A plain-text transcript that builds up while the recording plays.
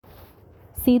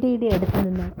സീതയുടെ അടുത്ത്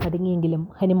നിന്ന് മടങ്ങിയെങ്കിലും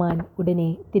ഹനുമാൻ ഉടനെ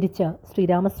തിരിച്ച്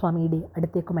ശ്രീരാമസ്വാമിയുടെ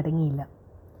അടുത്തേക്ക് മടങ്ങിയില്ല.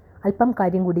 അല്പം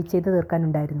കാര്യം കൂടി ചെയ്തു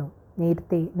തീർക്കാനുണ്ടായിരുന്നു.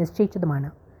 നേരത്തെ നിശ്ചയിച്ചതുമാണ്.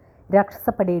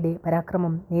 രാക്ഷസപ്പടയുടെ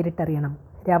പരാക്രമം നേരിട്ടറിയണം.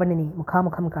 രാവണനെ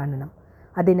മുഖാമുഖം കാണണം.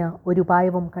 അതിന് ഒരു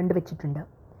ഉപായവും കണ്ടുവച്ചിട്ടുണ്ട്.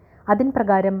 അതിൻ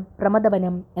പ്രകാരം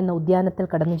പ്രമദവനം എന്ന ഉദ്യാനത്തിൽ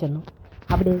കടന്നു ചെന്നു.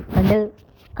 അവിടെ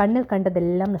കണ്ണിൽ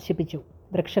കണ്ടതെല്ലാം നശിപ്പിച്ചു.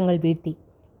 വൃക്ഷങ്ങൾ വീഴ്ത്തി.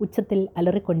 ഉച്ചത്തിൽ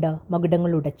അലറിക്കൊണ്ട്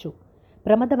മകുടങ്ങൾ ഉടച്ചു.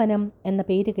 പ്രമദവനം എന്ന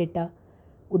പേര് കേട്ട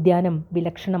ഉദ്യാനം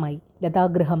വിലക്ഷണമായി.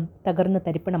 ലതാഗൃഹം തകർന്ന്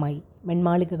തരിപ്പണമായി.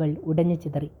 മൺമാളികകൾ ഉടഞ്ഞു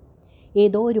ചിതറി.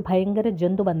 ഏതോ ഒരു ഭയങ്കര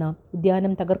ജന്തു വന്ന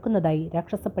ഉദ്യാനം തകർക്കുന്നതായി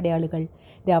രാക്ഷസപ്പടയാളികൾ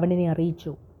രാവണനെ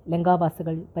അറിയിച്ചു.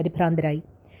 ലങ്കാവാസികൾ പരിഭ്രാന്തരായി.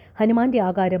 ഹനുമാന്റെ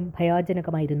ആകാരം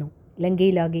ഭയാജനകമായിരുന്നു.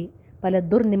 ലങ്കയിലാകെ പല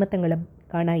ദുർനിമിത്തങ്ങളും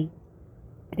കാണായി.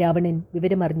 രാവണൻ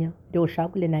വിവരമറിഞ്ഞ്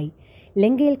രോഷാകുലനായി.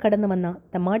 ലങ്കയിൽ കടന്നു വന്ന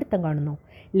തമ്മാടിത്തം കാണുന്നു.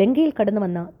 ലങ്കയിൽ കടന്നു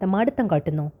വന്ന തമ്മാടിത്തം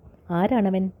കാട്ടുന്നു.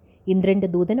 ആരാണവൻ? ഇന്ദ്രൻ്റെ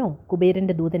ദൂതനോ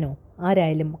കുബേരൻ്റെ ദൂതനോ?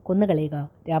 ആരായാലും കൊന്നുകളയുക,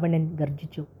 രാവണൻ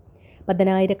ഗർജിച്ചു.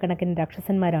 10,000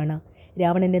 രാക്ഷസന്മാരാണ്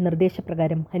രാവണൻ്റെ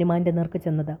നിർദ്ദേശപ്രകാരം ഹനുമാന്റെ നേർക്ക്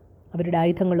ചെന്നത്. അവരുടെ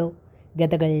ആയുധങ്ങളോ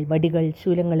ഗദകൾ, വടികൾ,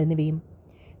 ശൂലങ്ങൾ എന്നിവയും.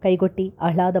 കൈകൊട്ടി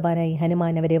ആഹ്ലാദവാനായി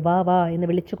ഹനുമാൻ അവരെ വാ വാ എന്ന്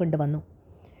വിളിച്ചുകൊണ്ടുവന്നു.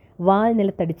 വാൾ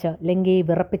നിലത്തടിച്ച് ലങ്കയെ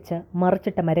വിറപ്പിച്ച്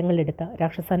മറച്ചിട്ട മരങ്ങളെടുത്ത്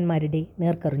രാക്ഷസന്മാരുടെ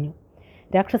നേർക്കെറിഞ്ഞു.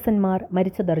 രാക്ഷസന്മാർ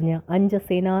മരിച്ചതറിഞ്ഞ് 5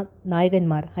 സേനാ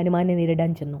നായകന്മാർ ഹനുമാനെ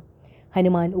നേരിടാൻ ചെന്നു.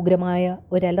 ഹനുമാൻ ഉഗ്രമായ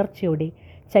ഒരലർച്ചയോടെ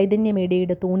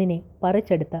ചൈതന്യമേടയുടെ തൂണിനെ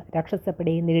പറിച്ചെടുത്ത്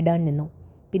രാക്ഷസപ്പടയെ നേരിടാൻ നിന്നു.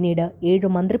 പിന്നീട് 7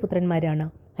 മന്ത്രിപുത്രന്മാരാണ്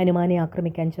ഹനുമാനെ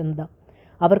ആക്രമിക്കാൻ ചെന്നത്.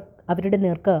 അവരുടെ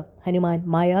നേർക്ക് ഹനുമാൻ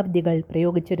മായാവിദ്യകൾ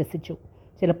പ്രയോഗിച്ച് രസിച്ചു.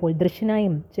 ചിലപ്പോൾ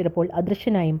ദൃശ്യനായും ചിലപ്പോൾ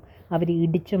അദൃശ്യനായും അവരെ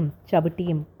ഇടിച്ചും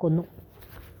ചവിട്ടിയും കൊന്നു.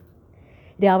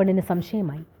 രാവണന്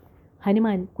സംശയമായി.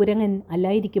 ഹനുമാൻ കുരങ്ങൻ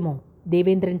അല്ലായിരിക്കുമോ?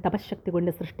 ദേവേന്ദ്രൻ തപശക്തി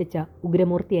കൊണ്ട് സൃഷ്ടിച്ച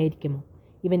ഉഗ്രമൂർത്തിയായിരിക്കുമോ?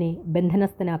 ഇവനെ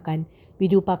ബന്ധനസ്ഥനാക്കാൻ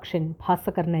വിരൂപാക്ഷൻ,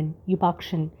 ഭാസകർണൻ,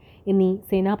 യുപാക്ഷൻ എന്നീ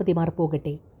സേനാപതിമാർ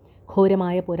പോകട്ടെ.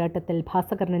 ഘോരമായ പോരാട്ടത്തിൽ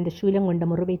ഭാസകർണൻ്റെ ശൂലം കൊണ്ട്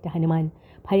മുറിവേറ്റ ഹനുമാൻ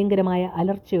ഭയങ്കരമായ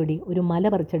അലർച്ചയോടെ ഒരു മല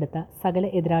പറിച്ചെടുത്ത് സകല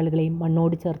എതിരാളികളെയും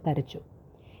മണ്ണോട് ചേർത്തരച്ചു.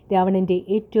 രാവണൻ്റെ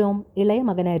ഏറ്റവും ഇളയ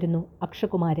മകനായിരുന്നു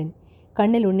അക്ഷകുമാരൻ.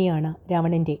 കണ്ണിലുണ്ണിയാണ്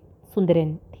രാവണൻ്റെ.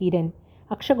 സുന്ദരൻ, ധീരൻ.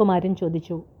 അക്ഷകുമാരൻ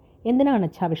ചോദിച്ചു, എന്തിനാണ്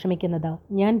അച്ഛാ വിഷമിക്കുന്നത്?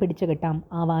 ഞാൻ പിടിച്ചു കെട്ടാം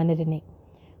ആ വാനരനെ.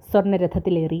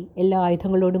 സ്വർണ്ണരഥത്തിലേറി എല്ലാ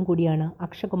ആയുധങ്ങളോടും കൂടിയാണ്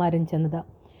അക്ഷകുമാരൻ ചെന്നത്.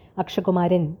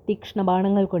 അക്ഷകുമാരൻ തീക്ഷ്ണ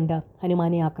ബാണങ്ങൾ കൊണ്ട്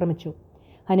ഹനുമാനെ ആക്രമിച്ചു.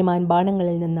 ഹനുമാൻ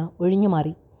ബാണങ്ങളിൽ നിന്ന്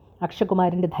ഒഴിഞ്ഞുമാറി.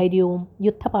 അക്ഷകുമാരൻ്റെ ധൈര്യവും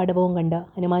യുദ്ധപാടവവും കണ്ട്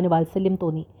ഹനുമാന് വാത്സല്യം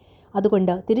തോന്നി.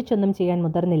 അതുകൊണ്ട് തിരിച്ചൊന്നും ചെയ്യാൻ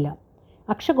മുതിർന്നില്ല.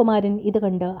 അക്ഷകുമാരൻ ഇത്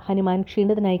കണ്ട് ഹനുമാൻ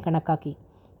ക്ഷീണിതനായി കണക്കാക്കി.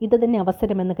 ഇത് തന്നെ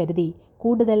അവസരമെന്ന് കരുതി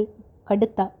കൂടുതൽ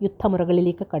കടുത്ത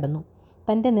യുദ്ധമുറകളിലേക്ക് കടന്നു.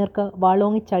 തൻ്റെ നേർക്ക്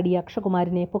വാളോങ്ങിച്ചാടിയ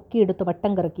അക്ഷകുമാരനെ പൊക്കിയെടുത്ത്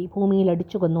വട്ടം കറക്കി ഭൂമിയിൽ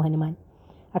അടിച്ചു കൊന്നു ഹനുമാൻ.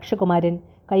 അക്ഷകുമാരൻ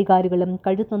കൈകാലുകളും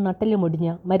കഴുത്തും നട്ടലും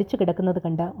ഒടിഞ്ഞ് മരിച്ചു കിടക്കുന്നത്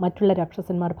കണ്ട് മറ്റുള്ള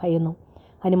രാക്ഷസന്മാർ ഭയന്നു.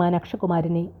 ഹനുമാൻ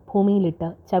അക്ഷകുമാരനെ ഭൂമിയിലിട്ട്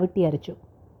ചവിട്ടിയരച്ചു.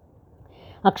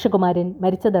 അക്ഷകുമാരൻ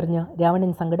മരിച്ചതറിഞ്ഞ്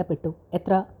രാവണൻ സങ്കടപ്പെട്ടു.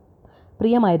 എത്ര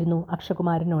പ്രിയമായിരുന്നു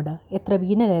അക്ഷകുമാരനോട്! എത്ര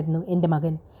വീണനായിരുന്നു എൻ്റെ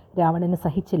മകൻ! രാവണന്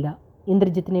സഹിച്ചില്ല.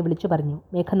 ഇന്ദ്രജിത്തിനെ വിളിച്ചു പറഞ്ഞു,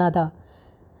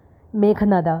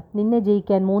 മേഘനാഥ, നിന്നെ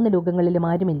ജയിക്കാൻ 3 ലോകങ്ങളിലും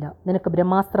ആരുമില്ല. നിനക്ക്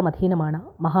ബ്രഹ്മാസ്ത്രം അധീനമാണ്.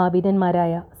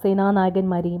 മഹാവീരന്മാരായ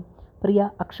സേനാനായകന്മാരെയും പ്രിയ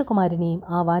അക്ഷകുമാരനെയും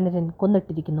ആ വാനരൻ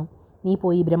കൊന്നിട്ടിരിക്കുന്നു. നീ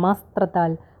പോയി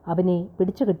ബ്രഹ്മാസ്ത്രത്താൽ അവനെ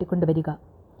പിടിച്ചു കെട്ടിക്കൊണ്ടുവരിക.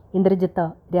 ഇന്ദ്രജിത്ത്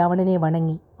രാവണനെ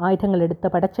വണങ്ങി ആയുധങ്ങളെടുത്ത്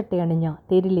പടച്ചട്ടയണിഞ്ഞ്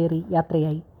തേരിലേറി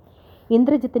യാത്രയായി.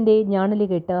 ഇന്ദ്രജിത്തിൻ്റെ ഞാണലി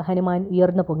കേട്ട് ഹനുമാൻ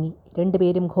ഉയർന്നു പൊങ്ങി. 2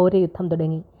 പേരും ഘോരയുദ്ധം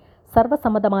തുടങ്ങി.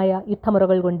 സർവസമ്മതമായ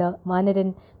യുദ്ധമുറകൾ കൊണ്ട് വാനരൻ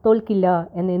തോൽക്കില്ല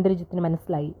എന്ന് ഇന്ദ്രജിത്തിന്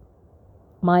മനസ്സിലായി.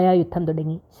 മായായുദ്ധം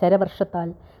തുടങ്ങി. ശരവർഷത്താൽ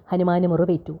ഹനുമാന്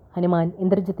മുറിവേറ്റു. ഹനുമാൻ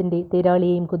ഇന്ദ്രജിത്തിൻ്റെ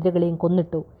തേരാളിയെയും കുതിരകളെയും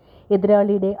കൊന്നിട്ടു.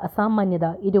 എതിരാളിയുടെ അസാമാന്യത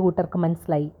ഇരുകൂട്ടർക്കും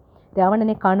മനസ്സിലായി.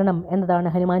 രാവണനെ കാണണം എന്നതാണ്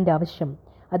ഹനുമാന്റെ ആവശ്യം.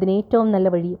 അതിന് ഏറ്റവും നല്ല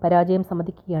വഴി പരാജയം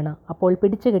സമ്മതിക്കുകയാണ്. അപ്പോൾ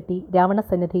പിടിച്ചുകെട്ടി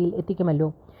രാവണസന്നിധിയിൽ എത്തിക്കുമല്ലോ.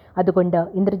 അതുകൊണ്ട്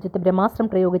ഇന്ദ്രജിത്ത് ബ്രഹ്മാസ്ത്രം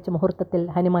പ്രയോഗിച്ച മുഹൂർത്തത്തിൽ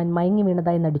ഹനുമാൻ മയങ്ങി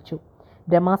വീണതായി നടിച്ചു.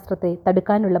 ബ്രഹ്മാസ്ത്രത്തെ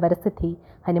തടുക്കാനുള്ള വരസിദ്ധി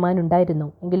ഹനുമാനുണ്ടായിരുന്നു.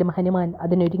 എങ്കിലും ഹനുമാൻ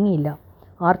അതിനൊരുങ്ങിയില്ല.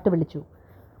 ആർത്തു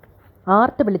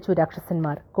വിളിച്ചു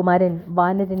രാക്ഷസന്മാർ. കുമാരൻ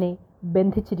വാനരനെ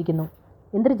ബന്ധിച്ചിരിക്കുന്നു.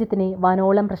 ഇന്ദ്രജിത്തിനെ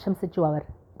വാനോളം പ്രശംസിച്ചു അവർ.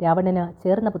 രാവണന്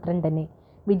ചേർന്ന പുത്രൻ തന്നെ.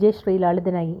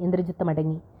 വിജയശ്രീലാളിതനായി ഇന്ദ്രജിത്ത്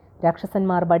മടങ്ങി.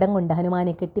 രാക്ഷസന്മാർ വടം കൊണ്ട്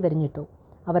ഹനുമാനെ കെട്ടിവരിഞ്ഞിട്ടു.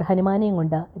 അവർ ഹനുമാനെയും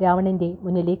കൊണ്ട് രാവണൻ്റെ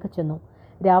മുന്നിലേക്ക് ചെന്നു.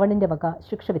 രാവണൻ്റെ വക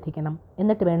ശിക്ഷ വിധിക്കണം.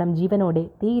 എന്നിട്ട് വേണം ജീവനോടെ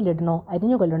തീയിലിടണോ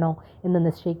അരിഞ്ഞുകൊല്ലണോ എന്ന്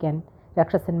നിശ്ചയിക്കാൻ.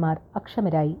 രാക്ഷസന്മാർ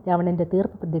അക്ഷമരായി രാവണൻ്റെ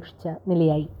തീർപ്പ് പ്രതീക്ഷിച്ച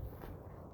നിലയായി.